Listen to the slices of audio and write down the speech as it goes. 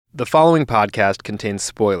The following podcast contains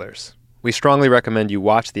spoilers. We strongly recommend you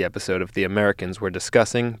watch the episode of The Americans we're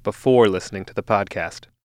discussing before listening to the podcast.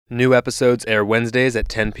 New episodes air Wednesdays at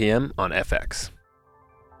 10 p.m. on FX.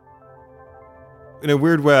 In a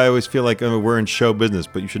weird way, I always feel like we're in show business,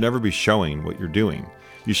 but you should never be showing what you're doing.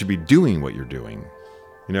 You should be doing what you're doing.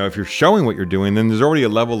 You know, if you're showing what you're doing, then there's already a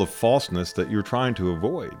level of falseness that you're trying to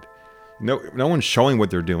avoid. No one's showing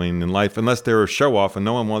what they're doing in life unless they're a show-off, and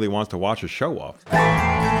no one really wants to watch a show-off.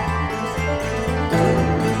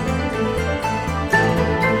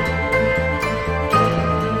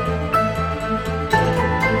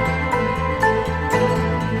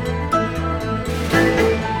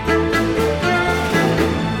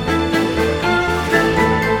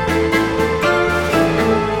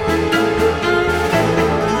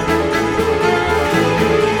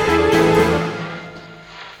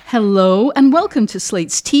 Hello and welcome to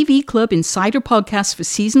Slate's TV Club Insider Podcast for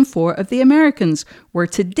Season 4 of The Americans, where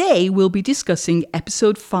today we'll be discussing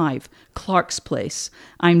Episode 5, Clark's Place.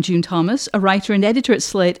 I'm June Thomas, a writer and editor at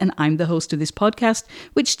Slate, and I'm the host of this podcast,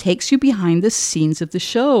 which takes you behind the scenes of the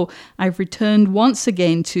show. I've returned once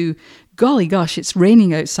again to, golly gosh, it's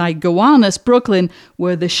raining outside, Gowanus, Brooklyn,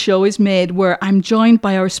 where the show is made, where I'm joined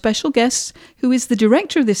by our special guest, who is the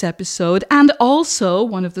director of this episode and also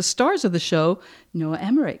one of the stars of the show, Noah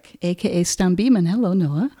Emmerich, a.k.a. Stan Beeman. Hello,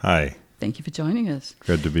 Noah. Hi. Thank you for joining us.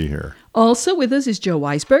 Good to be here. Also with us is Joe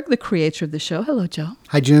Weisberg, the creator of the show. Hello, Joe.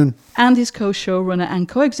 Hi, June. And his co-showrunner and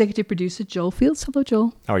co-executive producer, Joel Fields. Hello,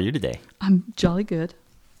 Joel. How are you today? I'm jolly good.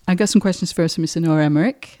 I've got some questions first for Mr. Noah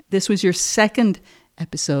Emmerich. This was your second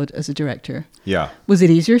episode as a director. Yeah. Was it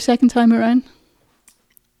easier second time around?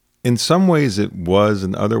 In some ways it was,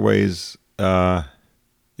 in other ways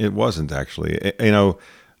it wasn't actually.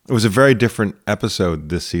 It was a very different episode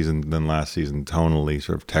this season than last season, tonally,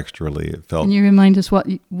 sort of texturally. It felt. Can you remind us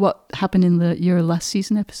what happened in your last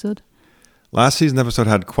season episode? Last season episode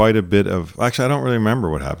had quite a bit of. Actually, I don't really remember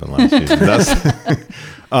what happened last season.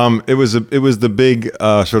 It was the big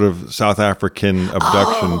sort of South African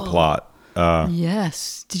abduction plot.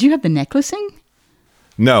 Yes. Did you have the necklacing?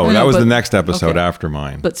 No, that was the next episode after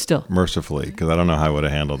mine. But still. Mercifully, because I don't know how I would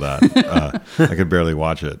have handled that. I could barely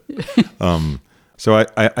watch it. So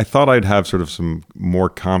I thought I'd have sort of some more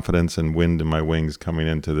confidence and wind in my wings coming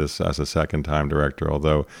into this as a second-time director,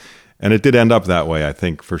 and it did end up that way. I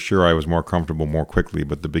think for sure I was more comfortable more quickly,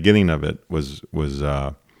 but the beginning of it was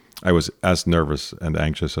I was as nervous and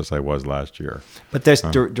anxious as I was last year. But there's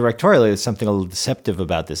directorially, there's something a little deceptive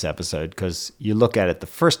about this episode, because you look at it the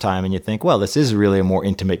first time and you think, well, this is really a more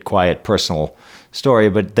intimate, quiet, personal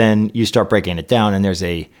story. But then you start breaking it down, and there's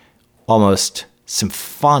a almost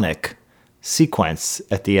symphonic sequence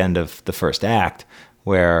at the end of the first act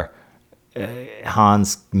where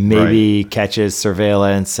Hans maybe catches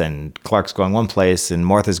surveillance, and Clark's going one place and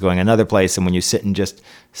Martha's going another place. And when you sit and just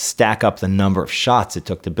stack up the number of shots it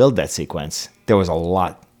took to build that sequence, there was a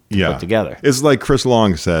lot to put together. It's like Chris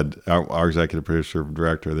Long said, our executive producer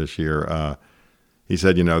director this year. He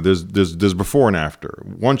said, there's before and after.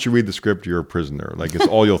 Once you read the script, you're a prisoner. Like, it's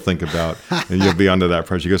all you'll think about, and you'll be under that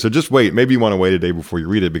pressure. He goes, so just wait. Maybe you want to wait a day before you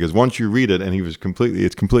read it, because once you read it, and it's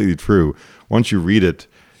completely true. Once you read it,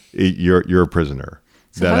 you're a prisoner.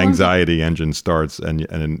 So that anxiety engine starts, and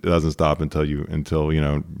it doesn't stop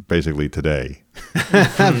until basically today.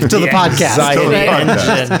 Until the podcast.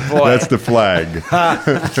 Engine, boy. That's the flag.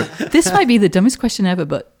 This might be the dumbest question ever,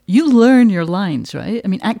 but you learn your lines, right? I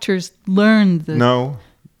mean, actors learn the... No,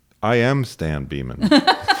 I am Stan Beeman.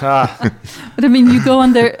 But I mean, you go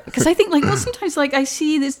on there, because I think sometimes I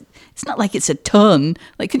see this, it's not like it's a ton.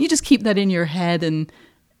 Like, can you just keep that in your head and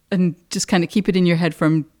just kind of keep it in your head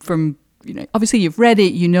from obviously you've read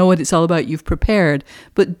it, you know what it's all about, you've prepared,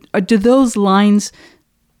 but do those lines,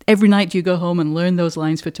 every night do you go home and learn those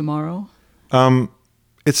lines for tomorrow?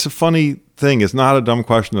 It's a funny thing. It's not a dumb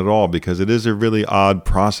question at all, because it is a really odd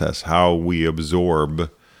process how we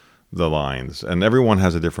absorb the lines, and everyone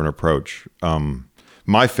has a different approach.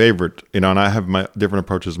 My favorite, and I have my different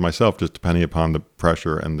approaches myself, just depending upon the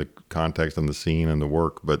pressure and the context and the scene and the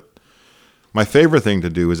work, but my favorite thing to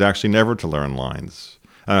do is actually never to learn lines.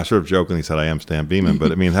 And I sort of jokingly said I am Stan Beeman,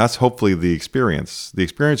 but I mean, that's hopefully the experience. The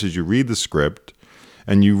experience is you read the script,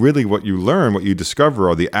 and what you learn, what you discover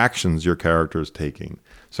are the actions your character is taking.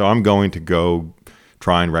 So I'm going to go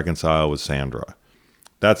try and reconcile with Sandra.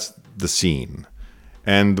 That's the scene.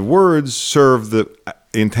 And the words serve the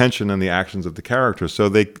intention and the actions of the character. So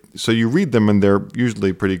you read them, and they're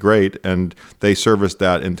usually pretty great, and they service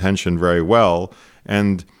that intention very well.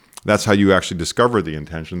 And that's how you actually discover the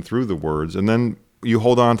intention, through the words. And then you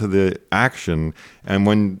hold on to the action, and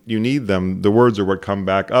when you need them, the words are what come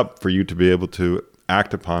back up for you to be able to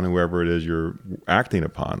act upon whoever it is you're acting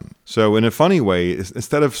upon. So in a funny way,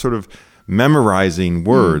 instead of sort of memorizing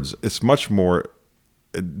words, it's much more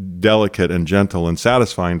delicate and gentle and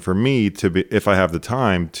satisfying for me to be, if I have the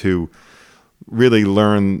time, to really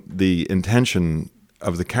learn the intention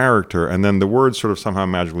of the character, and then the words sort of somehow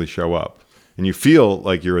magically show up, and you feel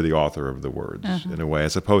like you're the author of the words in a way,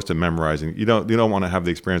 as opposed to memorizing. You don't want to have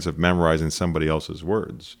the experience of memorizing somebody else's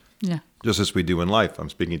words. Yeah. Just as we do in life. I'm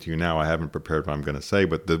speaking to you now. I haven't prepared what I'm going to say,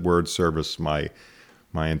 but the words service my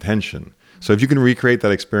intention. So if you can recreate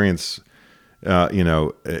that experience,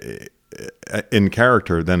 in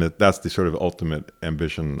character, then that's the sort of ultimate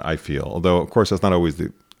ambition, I feel. Although, of course, that's not always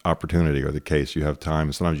the opportunity or the case. You have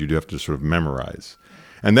time. Sometimes you do have to sort of memorize.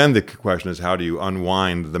 And then the question is, how do you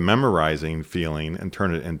unwind the memorizing feeling and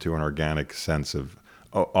turn it into an organic sense of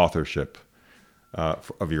authorship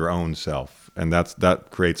of your own self? And that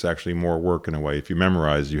creates actually more work in a way. If you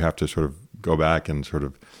memorize, you have to sort of go back and sort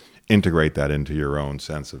of integrate that into your own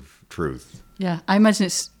sense of truth. Yeah, I imagine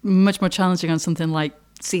it's much more challenging on something like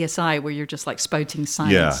CSI, where you're just like spouting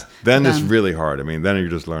science. Yeah, then it's really hard. I mean, then you're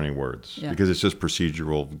just learning words because it's just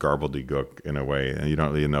procedural garbledy-gook in a way, and you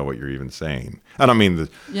don't really know what you're even saying. I don't mean but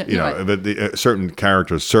certain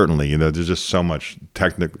characters, certainly, there's just so much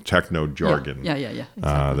techno jargon exactly.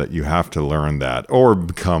 that you have to learn that or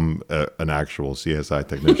become an actual CSI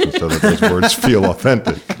technician so that those words feel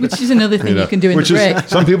authentic. Which is another thing you can do in the break.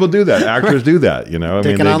 Some people do that. Actors do that,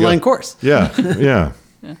 Take an online course. Yeah.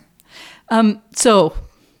 So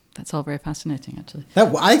that's all very fascinating, actually.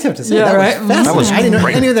 I have to say, that was fascinating. I didn't know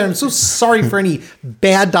any of that. I'm so sorry for any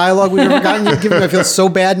bad dialogue we've ever gotten. You're giving me, I feel so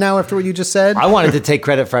bad now after what you just said. I wanted to take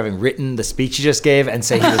credit for having written the speech you just gave and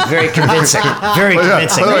say he was very convincing. Very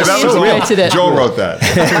convincing. By the way, that was Joel wrote that.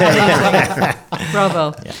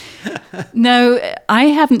 Bravo. Yeah. Now, I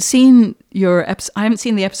haven't seen I haven't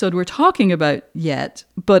seen the episode we're talking about yet,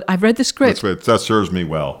 but I've read the script. That serves me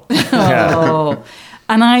well. Oh.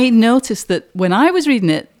 And I noticed that when I was reading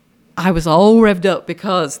it, I was all revved up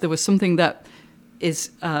because there was something that is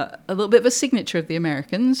a little bit of a signature of the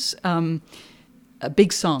Americans, a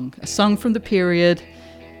big song, a song from the period.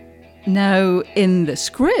 Now, in the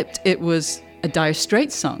script, it was a Dire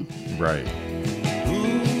Straits song. Right.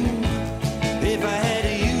 If I had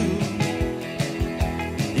you,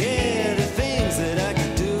 yeah, the things that I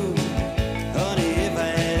could do, honey, if I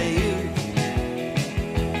had you,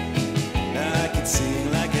 now I could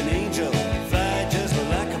sing like an angel, fly just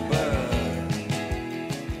like a bird.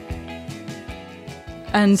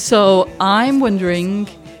 And so I'm wondering,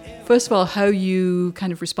 first of all, how you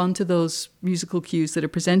kind of respond to those musical cues that are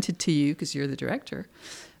presented to you, because you're the director,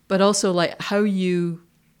 but also like how you...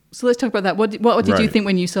 So let's talk about that. What did you think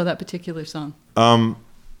when you saw that particular song?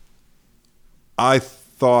 I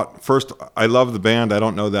thought, first, I love the band. I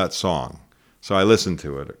don't know that song. So I listened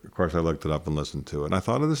to it. Of course, I looked it up and listened to it. And I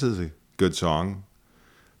thought, this is a good song.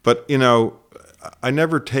 But, I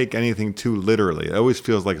never take anything too literally. It always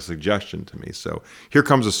feels like a suggestion to me. So here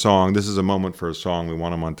comes a song. This is a moment for a song. We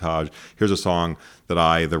want a montage. Here's a song that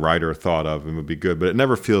I, the writer, thought of and would be good. But it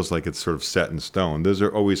never feels like it's sort of set in stone. Those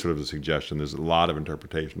are always sort of a suggestion. There's a lot of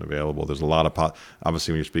interpretation available. There's a lot of,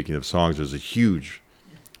 obviously, when you're speaking of songs, there's a huge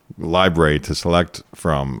library to select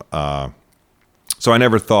from. So I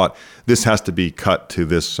never thought this has to be cut to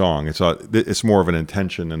this song. It's more of an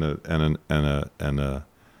intention and a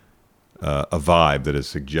vibe that is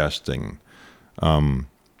suggesting.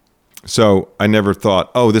 So I never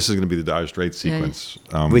thought, this is going to be the Dire Straits sequence.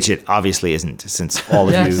 Which it obviously isn't, since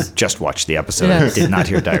all of you just watched the episode and did not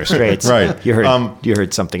hear Dire Straits. Right. You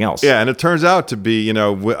heard something else. Yeah, and it turns out to be,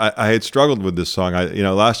 I had struggled with this song.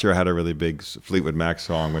 Last year I had a really big Fleetwood Mac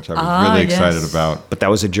song, which I was really excited about. But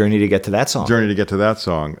that was a journey to get to that song.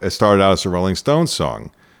 It started out as a Rolling Stones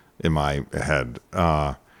song in my head.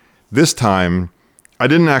 This time, I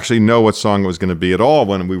didn't actually know what song it was going to be at all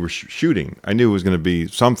when we were shooting. I knew it was going to be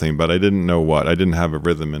something, but I didn't know what. I didn't have a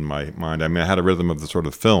rhythm in my mind. I mean, I had a rhythm of the sort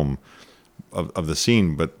of film of the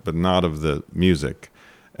scene, but not of the music.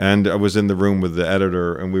 And I was in the room with the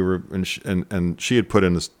editor, and we were, and she had put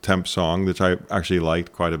in this temp song, which I actually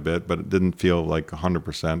liked quite a bit, but it didn't feel like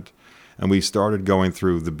 100%. And we started going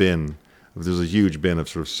through the bin. There's a huge bin of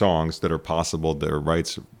sort of songs that are possible. Their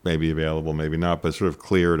rights may be available, maybe not, but sort of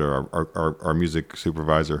cleared. Or our music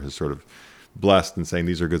supervisor has sort of blessed and saying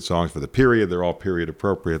these are good songs for the period. They're all period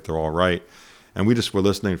appropriate. They're all right. And we just were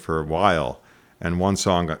listening for a while. And one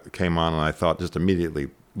song came on, and I thought just immediately,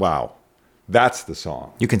 wow, that's the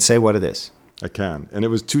song. You can say what it is. I can. And it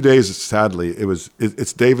was 2 days, sadly.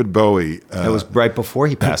 It's David Bowie. It was right before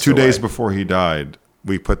he passed 2 away. days before he died.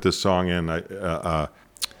 We put this song in.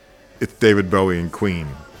 It's David Bowie and Queen,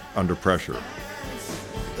 Under Pressure.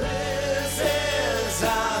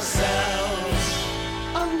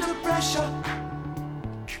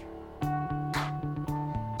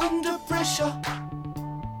 Pressure.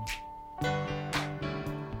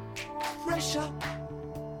 Pressure.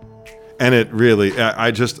 And it really,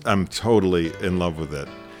 I'm totally in love with it.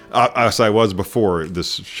 As I was before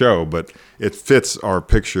this show, but it fits our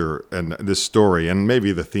picture and this story and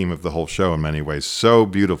maybe the theme of the whole show in many ways so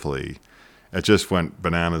beautifully. It just went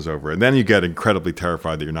bananas over it. And then you get incredibly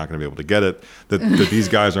terrified that you're not going to be able to get it, that these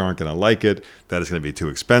guys aren't going to like it, that it's going to be too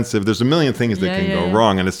expensive. There's a million things that can go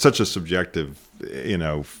wrong. And it's such a subjective,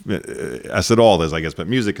 as it all is, I guess. But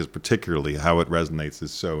music is particularly how it resonates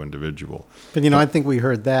is so individual. But, I think we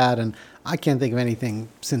heard that. And I can't think of anything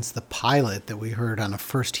since the pilot that we heard on a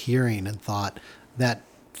first hearing and thought that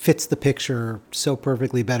fits the picture so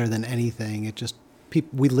perfectly better than anything. It just...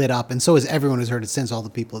 we lit up, and so has everyone who's heard it since, all the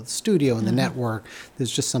people at the studio and the network. There's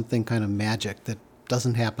just something kind of magic that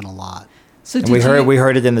doesn't happen a lot. So and we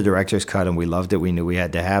heard it in the director's cut, and we loved it. We knew we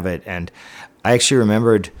had to have it. And I actually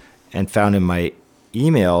remembered and found in my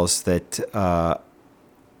emails that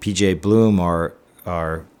PJ Bloom, our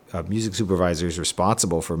music supervisor, is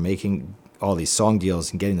responsible for making all these song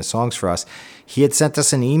deals and getting the songs for us. He had sent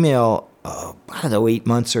us an email, 8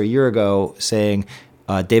 months or a year ago, saying,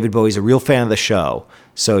 David Bowie's a real fan of the show,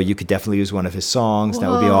 so you could definitely use one of his songs. Whoa.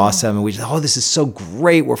 That would be awesome. And we just, this is so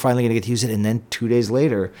great. We're finally going to get to use it. And then 2 days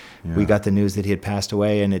later, we got the news that he had passed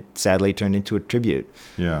away, and it sadly turned into a tribute.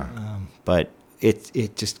 Yeah. But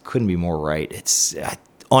it just couldn't be more right. It's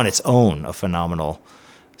on its own a phenomenal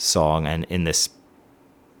song, and in this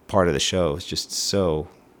part of the show, it's just so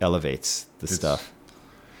elevates the stuff.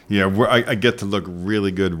 Yeah, I get to look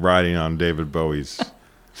really good riding on David Bowie's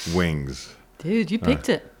wings. Dude, you picked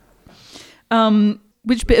it.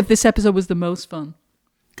 Which bit of this episode was the most fun?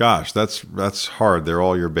 Gosh, that's hard. They're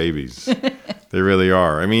all your babies. They really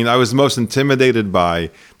are. I mean, I was most intimidated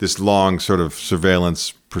by this long sort of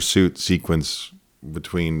surveillance pursuit sequence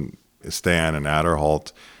between Stan and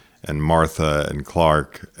Adderholt and Martha and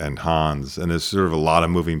Clark and Hans. And there's sort of a lot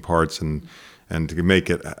of moving parts, and to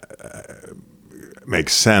make it make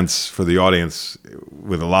sense for the audience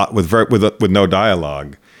with no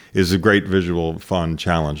dialogue is a great visual, fun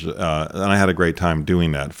challenge. And I had a great time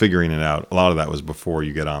doing that, figuring it out. A lot of that was before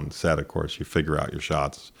you get on set, of course. You figure out your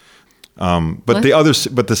shots. But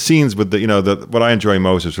the scenes with what I enjoy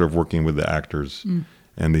most is sort of working with the actors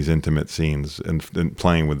and these intimate scenes and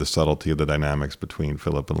playing with the subtlety of the dynamics between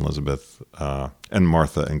Philip and Elizabeth, and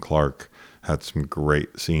Martha and Clark had some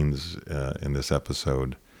great scenes in this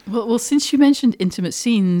episode. Well, since you mentioned intimate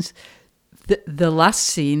scenes, the last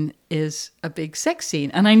scene is a big sex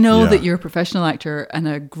scene. And I know that you're a professional actor and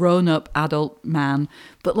a grown-up adult man,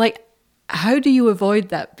 but how do you avoid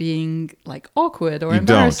that being awkward or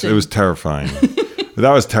embarrassing? You don't. It was terrifying.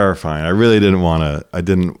 That was terrifying. I really didn't want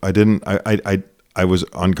to. I was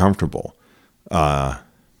uncomfortable. And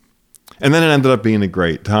then it ended up being a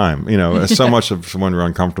great time. So much of when we're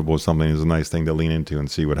uncomfortable with something is a nice thing to lean into and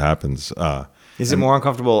see what happens. Is it more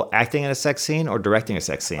uncomfortable acting in a sex scene or directing a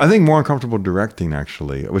sex scene? I think more uncomfortable directing,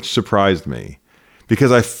 actually, which surprised me,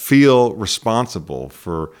 because I feel responsible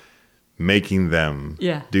for making them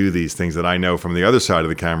do these things that I know from the other side of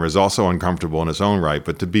the camera is also uncomfortable in its own right.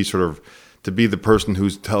 But to be the person who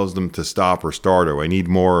tells them to stop or start, or I need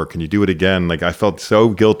more, or can you do it again? I felt so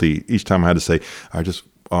guilty each time I had to say, just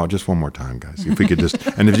one more time, guys. If we could just,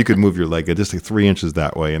 and if you could move your leg just 3 inches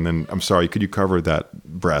that way, and then I'm sorry, could you cover that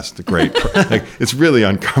breast? Great. It's really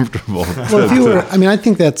uncomfortable. Well, if you were, I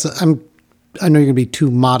think I know you're going to be too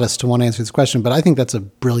modest to want to answer this question, but I think that's a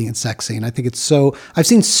brilliant sex scene. I think I've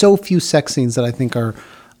seen so few sex scenes that I think are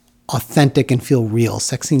authentic and feel real.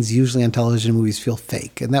 Sex scenes usually on television movies feel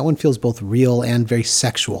fake, and that one feels both real and very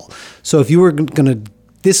sexual. So if you were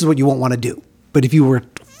this is what you won't want to do. But if you were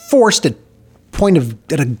forced at a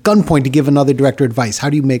gunpoint to give another director advice, how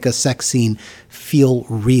do you make a sex scene feel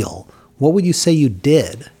real? What would you say you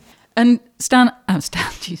did? And Stan,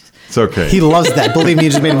 Jesus. It's okay. He loves that. Believe me, you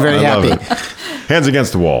just made him very happy. Hands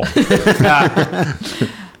against the wall.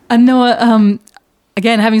 And Noah,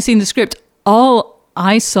 again, having seen the script, all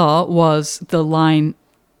I saw was the line,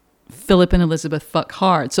 Philip and Elizabeth fuck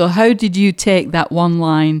hard. So how did you take that one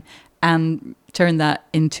line and turn that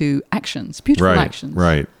into actions, beautiful actions?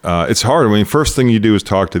 Right. It's hard. First thing you do is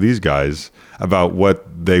talk to these guys about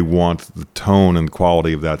what they want the tone and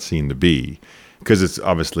quality of that scene to be, because it's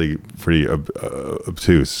obviously pretty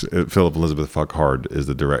obtuse. Philip Elizabeth fuck hard is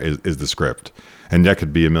the script, and that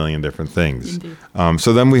could be a million different things.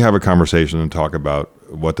 So then we have a conversation and talk about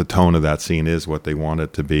what the tone of that scene is, what they want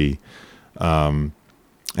it to be, and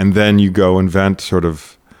then you go invent sort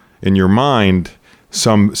of in your mind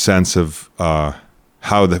some sense of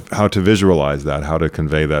how to visualize that, how to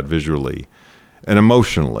convey that visually and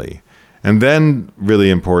emotionally. And then, really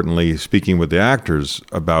importantly, speaking with the actors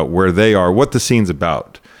about where they are, what the scene's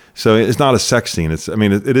about. So it's not a sex scene.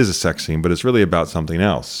 It is a sex scene, but it's really about something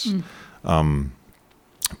else.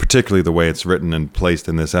 Particularly the way it's written and placed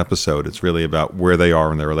in this episode. It's really about where they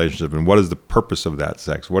are in their relationship and what is the purpose of that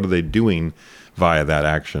sex. What are they doing via that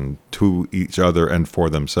action to each other and for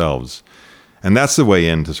themselves? And that's the way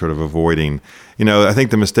into sort of avoiding, I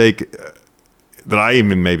think the mistake that I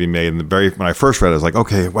even maybe made when I first read it, I was like,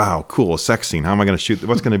 okay, wow, cool, a sex scene. How am I going to shoot?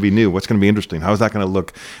 What's going to be new? What's going to be interesting? How is that going to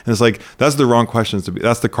look? And it's like, that's the wrong questions to be.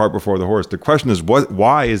 That's the cart before the horse. The question is,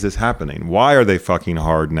 why is this happening? Why are they fucking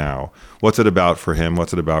hard now? What's it about for him?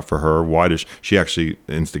 What's it about for her? Why does she actually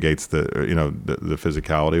instigates the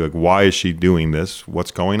physicality? Like, why is she doing this? What's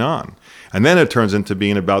going on? And then it turns into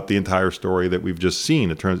being about the entire story that we've just seen.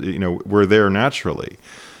 It turns, we're there naturally.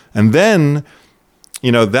 And then,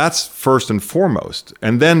 that's first and foremost.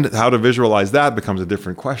 And then how to visualize that becomes a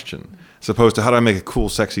different question, as opposed to how do I make a cool,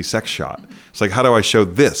 sexy sex shot? It's like, how do I show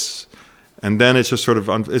this? And then it's just sort of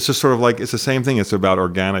like, it's the same thing. It's about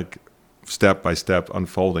organic, step by step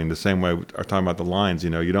unfolding. The same way we're talking about the lines.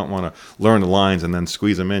 You don't want to learn the lines and then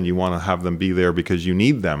squeeze them in. You want to have them be there because you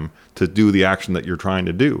need them to do the action that you're trying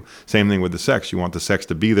to do. Same thing with the sex. You want the sex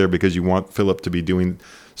to be there because you want Philip to be doing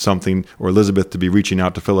something, or Elizabeth to be reaching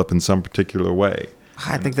out to Philip in some particular way.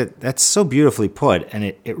 I think that's so beautifully put, and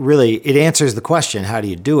it really answers the question: how do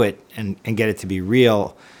you do it and get it to be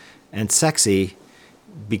real and sexy?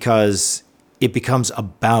 Because it becomes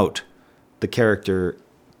about the character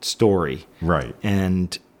story, right?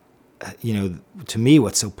 And to me,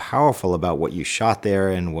 what's so powerful about what you shot there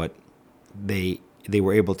and what they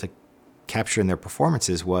were able to capture in their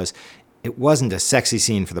performances was, it wasn't a sexy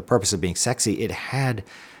scene for the purpose of being sexy. It had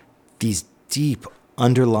these deep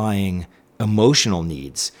underlying emotional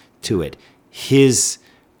needs to it. His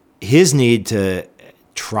need to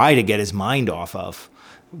try to get his mind off of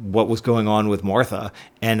what was going on with Martha,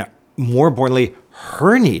 and more importantly,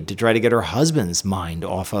 her need to try to get her husband's mind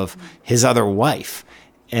off of his other wife.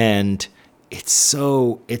 And it's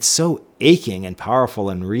so aching and powerful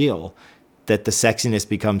and real that the sexiness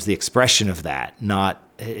becomes the expression of that.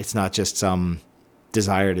 It's not just some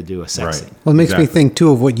desire to do a sex scene. Well, it makes me think too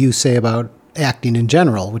of what you say about acting in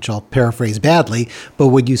general, which I'll paraphrase badly, but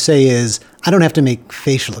what you say is, I don't have to make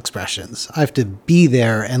facial expressions. I have to be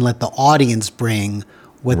there and let the audience bring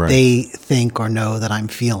what they think or know that I'm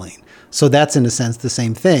feeling. So that's, in a sense, the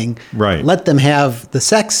same thing. Right. Let them have the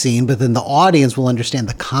sex scene, but then the audience will understand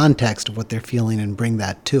the context of what they're feeling and bring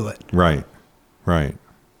that to it. Right.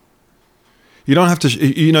 You don't have to,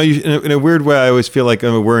 in a weird way, I always feel like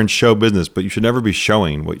we're in show business, but you should never be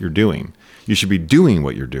showing what you're doing. You should be doing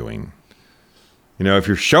what you're doing. If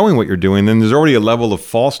you're showing what you're doing, then there's already a level of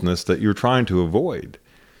falseness that you're trying to avoid.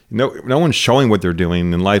 No one's showing what they're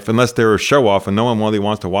doing in life unless they're a show off, and no one really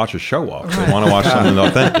wants to watch a show off. They want to watch something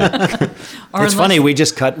authentic. It's funny. We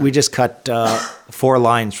just cut 4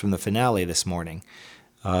 lines from the finale this morning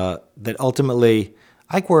that ultimately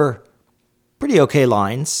were pretty okay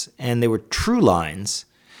lines, and they were true lines,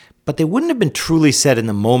 but they wouldn't have been truly said in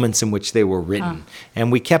the moments in which they were written.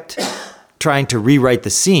 And we kept trying to rewrite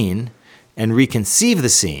the scene and reconceive the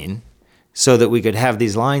scene so that we could have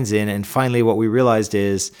these lines in. And finally, what we realized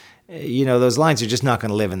is, those lines are just not going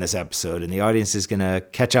to live in this episode, and the audience is going to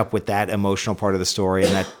catch up with that emotional part of the story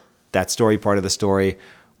and that story part of the story,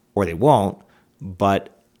 or they won't.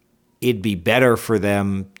 But it'd be better for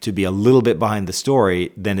them to be a little bit behind the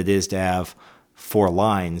story than it is to have 4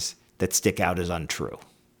 lines that stick out as untrue.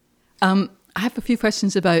 I have a few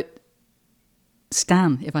questions about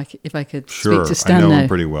Stan, if I could Sure, speak to Stan I know now. him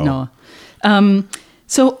pretty well. Noah.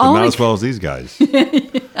 But not as well as these guys.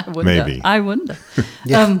 I wonder.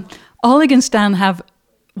 Oleg and Stan have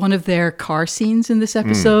one of their car scenes in this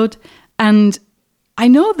episode, and I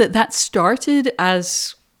know that started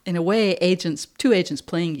as, in a way, two agents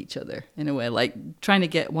playing each other, in a way, like trying to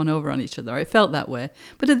get one over on each other. I felt that way.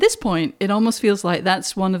 But at this point, it almost feels like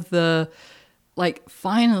that's one of the,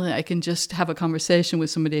 finally I can just have a conversation with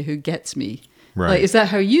somebody who gets me. Right. Is that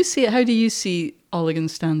how you see it? How do you see Oleg and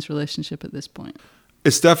Stan's relationship at this point?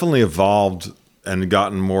 It's definitely evolved and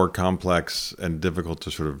gotten more complex and difficult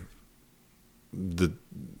to sort of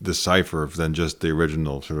decipher than just the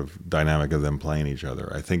original sort of dynamic of them playing each other.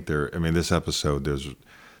 I think this episode, there's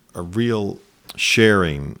a real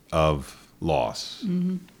sharing of loss.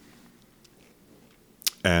 Mm-hmm.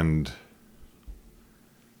 And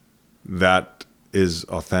that is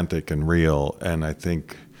authentic and real, and I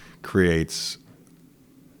think creates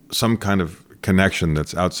some kind of connection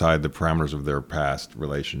that's outside the parameters of their past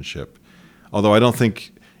relationship. Although I don't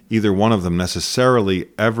think either one of them necessarily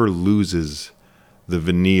ever loses the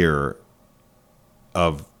veneer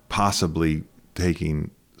of possibly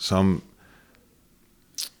taking some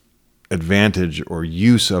advantage or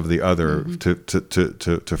use of the other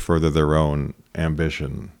to further their own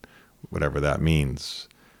ambition, whatever that means.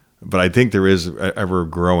 But I think there is a ever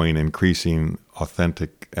growing, increasing,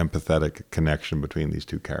 authentic, empathetic connection between these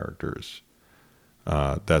two characters.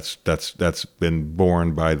 That's been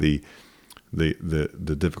born by the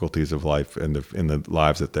difficulties of life and in the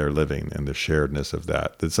lives that they're living and the sharedness of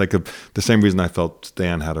that. It's like the same reason I felt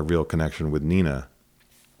Stan had a real connection with Nina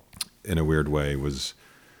in a weird way was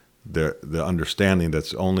the understanding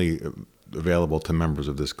that's only available to members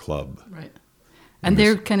of this club. Right. And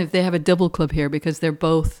they have a double club here because they're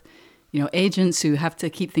both, agents who have to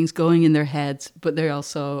keep things going in their heads, but they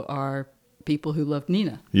also are people who love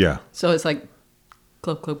Nina. Yeah. So it's like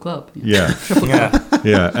club. Yeah.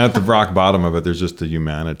 Yeah. At the rock bottom of it, there's just a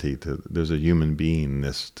humanity there's a human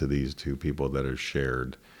beingness to these two people that are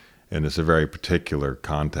shared. And it's a very particular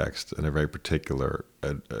context and a very particular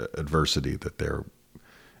adversity that they're,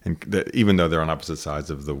 and that even though they're on opposite sides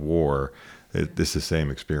of the war, it's the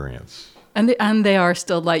same experience. And they are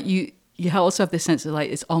still like, you also have this sense of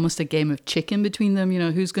like, it's almost a game of chicken between them,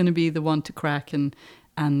 who's going to be the one to crack and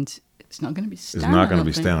it's not going to be Stan. It's not going to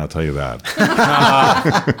be Stan, I'll tell you that.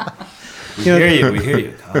 We hear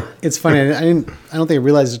you. It's funny. I don't think I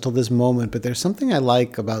realized it until this moment, but there's something I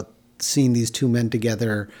like about seeing these two men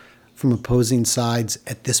together from opposing sides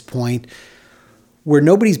at this point where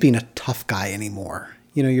nobody's being a tough guy anymore.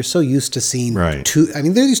 You're so used to seeing two. I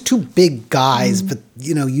mean, they're these two big guys, but,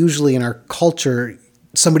 usually in our culture,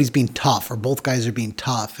 somebody's being tough or both guys are being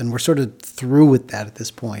tough. And we're sort of through with that at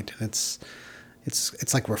this point. And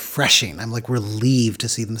it's like refreshing. I'm like relieved to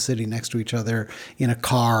see them sitting next to each other in a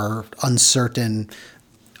car, uncertain,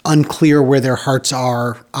 unclear where their hearts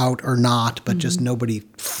are out or not, but just nobody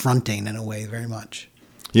fronting in a way very much.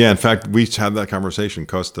 Yeah, in fact, we had that conversation.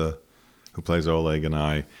 Costa, who plays Oleg, and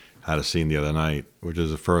I had a scene the other night, which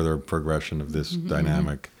is a further progression of this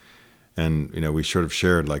dynamic. And, we sort of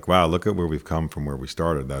shared like, wow, look at where we've come from where we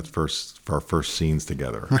started. That's our first scenes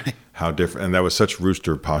together. Right. How different. And that was such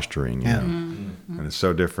rooster posturing, And it's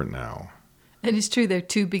so different now. And it's true. They're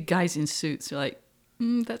two big guys in suits. You're like,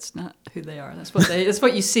 that's not who they are. That's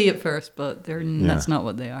what you see at first, but that's not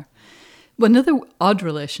what they are. Well, another odd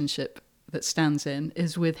relationship that stands in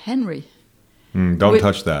is with Henry. Don't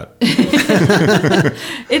touch that.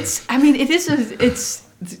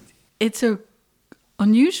 It's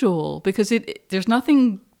unusual because there's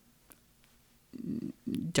nothing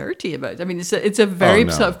dirty about it. I mean, it's a very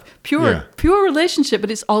sort of pure relationship, but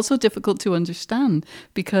it's also difficult to understand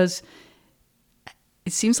because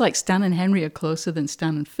it seems like Stan and Henry are closer than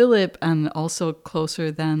Stan and Philip, and also closer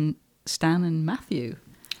than Stan and Matthew.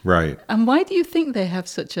 Right. And why do you think they have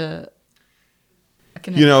such a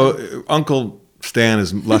connection? Uncle Stan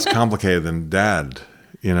is less complicated than Dad.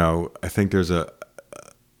 I think there's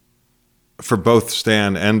for both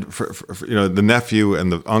Stan and for the nephew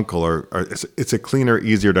and the uncle it's a cleaner,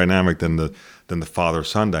 easier dynamic than the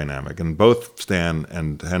father-son dynamic. And both Stan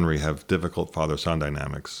and Henry have difficult father-son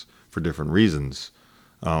dynamics for different reasons.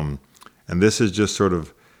 And this is just sort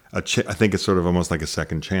of I think it's sort of almost like a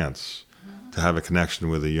second chance to have a connection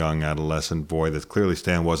with a young adolescent boy that clearly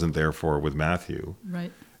Stan wasn't there for with Matthew.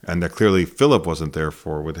 Right. And that clearly Philip is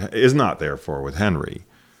not there for with Henry.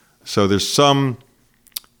 So there's some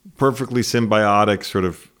perfectly symbiotic sort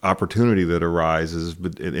of opportunity that arises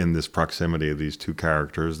in this proximity of these two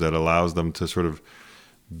characters that allows them to sort of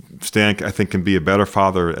Stan, I think, can be a better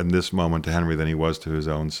father in this moment to Henry than he was to his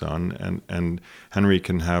own son. And Henry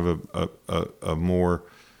can have a more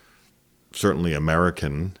certainly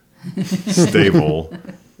American, stable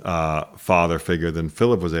father figure than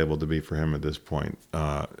Philip was able to be for him at this point.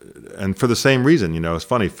 And for the same reason, it's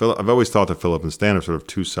funny. I've always thought that Philip and Stan are sort of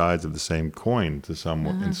two sides of the same coin in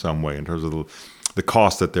some way in terms of the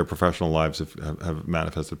cost that their professional lives have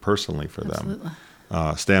manifested personally for them.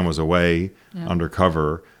 Stan was away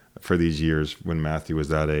undercover for these years when Matthew was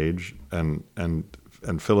that age, and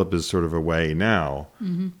Philip is sort of away now.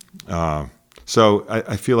 So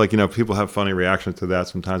I feel like people have funny reactions to that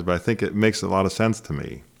sometimes, but I think it makes a lot of sense to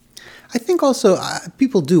me. I think also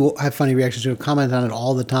people do have funny reactions to it, comment on it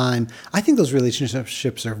all the time. I think those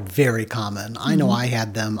relationships are very common. I know I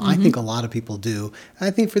had them. I think a lot of people do. And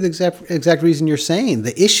I think for the exact reason you're saying,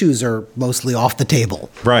 the issues are mostly off the table.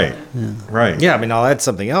 Right. Yeah. Right. Yeah, I mean, I'll add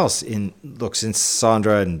something else. Since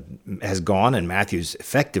Sandra has gone and Matthew's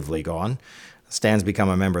effectively gone, Stan's become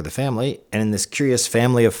a member of the family. And in this curious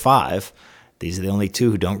family of 5, these are the only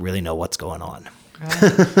 2 who don't really know what's going on.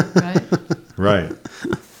 Right. Right.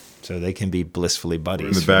 So they can be blissfully buddies.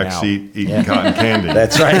 In the for back now. seat eating cotton candy.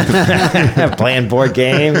 That's right. Playing board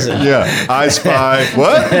games. And Yeah. I Spy.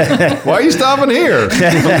 What? Why are you stopping here?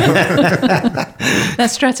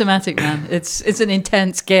 That's Stratomatic, man. It's an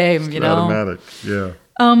intense game, you know. Automatic. Yeah.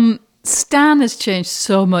 Stan has changed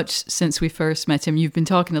so much since we first met him. You've been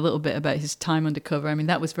talking a little bit about his time undercover. I mean,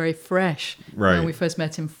 that was very fresh. Right. When we first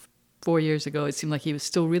met him 4 years ago, it seemed like he was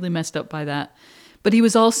still really messed up by that. But he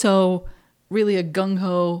was also really a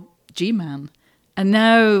gung-ho G-man. And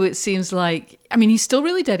now it seems like, I mean, he's still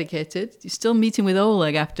really dedicated. He's still meeting with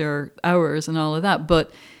Oleg after hours and all of that. But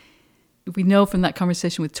we know from that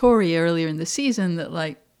conversation with Tori earlier in the season that,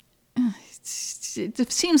 like,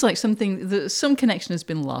 it seems like some connection has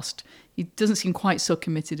been lost. He doesn't seem quite so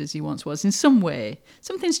committed as he once was. In some way,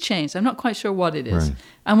 something's changed. I'm not quite sure what it is. Right.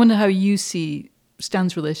 I wonder how you see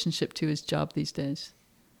Stan's relationship to his job these days.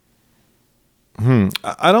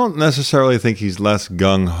 I don't necessarily think he's less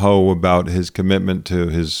gung-ho about his commitment to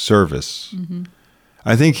his service. Mm-hmm.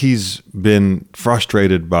 I think he's been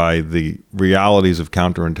frustrated by the realities of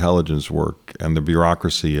counterintelligence work and the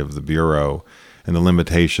bureaucracy of the Bureau and the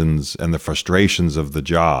limitations and the frustrations of the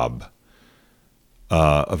job,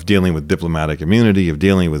 of dealing with diplomatic immunity, of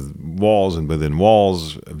dealing with walls and within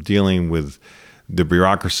walls, of dealing with the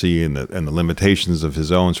bureaucracy and the limitations of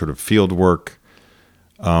his own sort of field work.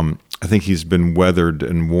 I think he's been weathered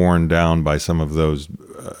and worn down by some of those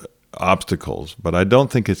obstacles, but I don't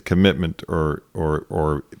think his commitment or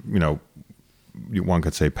you know, one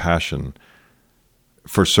could say passion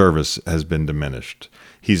for service has been diminished.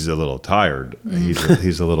 He's a little tired.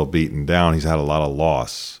 He's a little beaten down. He's had a lot of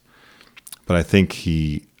loss, but I think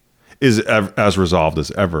he is as resolved as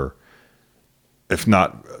ever, if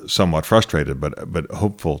not somewhat frustrated, but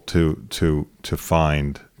hopeful to do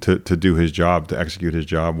his job, to execute his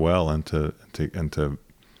job well, and to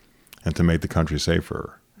make the country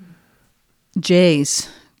safer. Jays.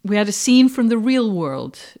 We had a scene from the real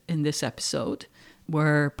world in this episode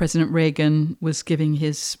where President Reagan was giving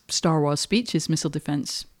his Star Wars speech, his missile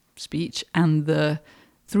defense speech, and the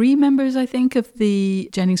 3 members, I think, of the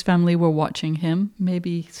Jennings family were watching him.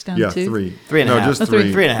 Maybe Stan too? 3. 3 and a half. Just Oh,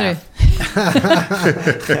 3. 3 and a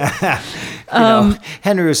half.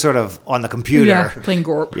 Henry was sort of on the computer. Yeah, playing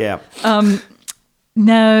Gorp. Yeah.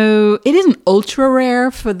 Now, it isn't ultra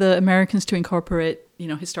rare for the Americans to incorporate, you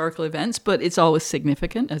know, historical events, but it's always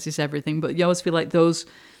significant, as is everything. But you always feel like those,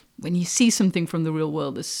 when you see something from the real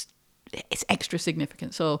world, it's extra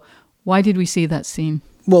significant. So why did we see that scene?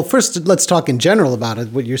 Well, first, let's talk in general about it.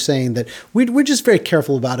 What you're saying, that we're just very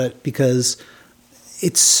careful about it because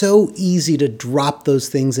it's so easy to drop those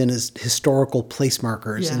things in as historical place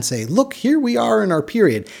markers and say, look, here we are in our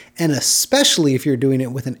period. And especially if you're doing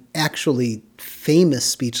it with an actually famous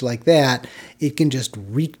speech like that, it can just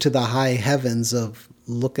reek to the high heavens of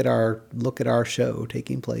look at our show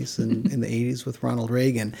taking place in the 80s with Ronald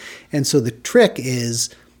Reagan. And so the trick is,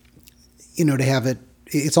 you know, to have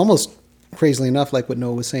it's almost crazily enough like what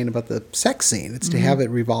Noah was saying about the sex scene. It's to have it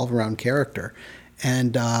revolve around character.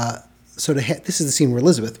 And so this is the scene where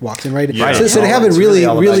Elizabeth walks in, right? Yeah. So to have it really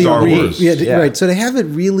Star Wars. right. So to have it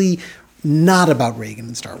really not about Reagan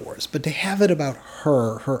and Star Wars, but to have it about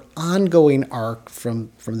her ongoing arc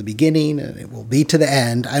from the beginning, and it will be to the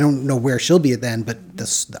end. I don't know where she'll be at the end, but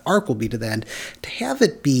the arc will be to the end. To have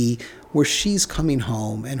it be where she's coming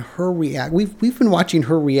home and her we've been watching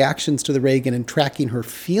her reactions to the Reagan and tracking her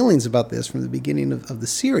feelings about this from the beginning of the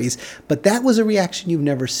series, but that was a reaction you've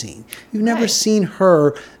never seen. You've never seen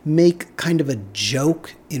her make kind of a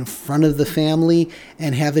joke in front of the family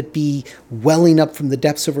and have it be welling up from the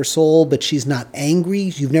depths of her soul, but she's not angry.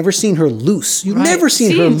 You've never seen her loose. You've never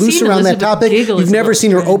seen her loose around that topic. You've never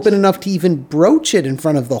seen her open enough to even broach it in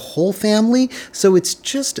front of the whole family. So it's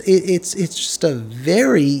just a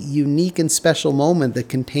very unique and special moment that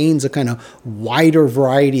contains a kind of wider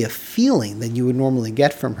variety of feeling than you would normally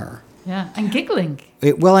get from her. Yeah, and giggling.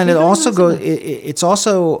 It's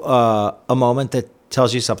also a moment that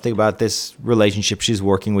tells you something about this relationship she's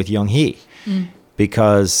working with Young Hee.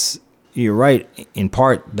 Because you're right, in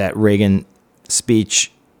part, that Reagan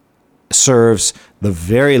speech serves the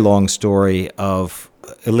very long story of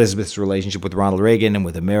Elizabeth's relationship with Ronald Reagan and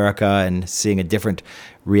with America and seeing a different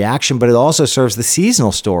reaction, but it also serves the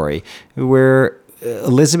seasonal story where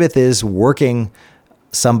Elizabeth is working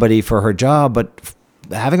somebody for her job, but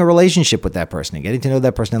having a relationship with that person and getting to know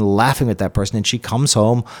that person and laughing with that person. And she comes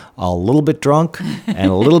home a little bit drunk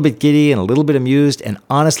and a little bit giddy and a little bit amused. And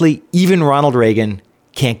honestly, even Ronald Reagan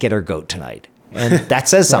can't get her goat tonight. And that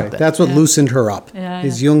says something. Right. That's what loosened her up. Yeah,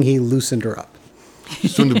 His Young Hee loosened her up.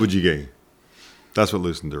 Sundu Bujige. That's what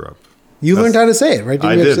loosened her up. You learned how to say it, right?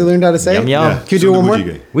 I you did. actually learn how to say Yum, it? yum. Yeah, Can you do one more?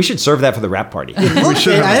 sundabujige. We should serve that for the rap party. We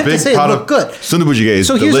should I have to say, it looked good. Sundabujige is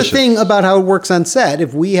So here's delicious. the thing about how it works on set.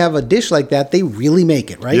 If we have a dish like that, they really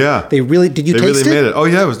make it, right? Yeah. Did you They taste really made it. Oh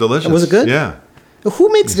yeah, it was delicious. Was it good? Yeah.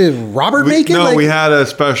 Who makes it? Did Robert make it? No, Like- we had a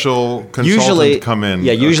special consultant Usually, come in.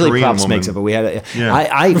 Yeah, a usually Korean props woman. makes it, but we had a. Yeah.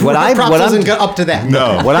 What I'm Props doesn't get up to that.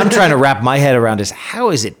 No. what I'm trying to wrap my head around is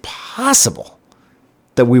how is it possible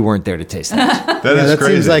that we weren't there to taste that? That Yeah, is that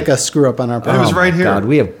crazy. seems like a screw up on our part. It was right here. God,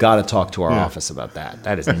 we have got to talk to our Yeah. office about that.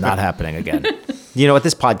 That is not happening again. You know what?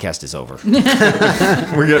 This podcast is over.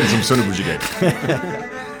 We're getting some sundabujige.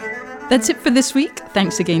 That's it for this week.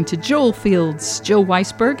 Thanks again to Joel Fields, Joe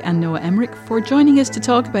Weisberg, and Noah Emmerich for joining us to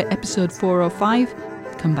talk about episode 405.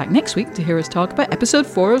 Come back next week to hear us talk about episode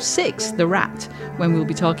 406, The Rat, when we'll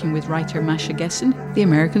be talking with writer Masha Gessen, the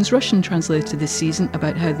Americans' Russian translator this season,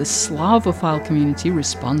 about how the Slavophile community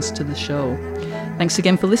responds to the show. Thanks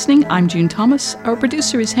again for listening. I'm June Thomas. Our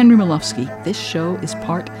producer is Henry Malofsky. This show is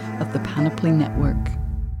part of the Panoply Network.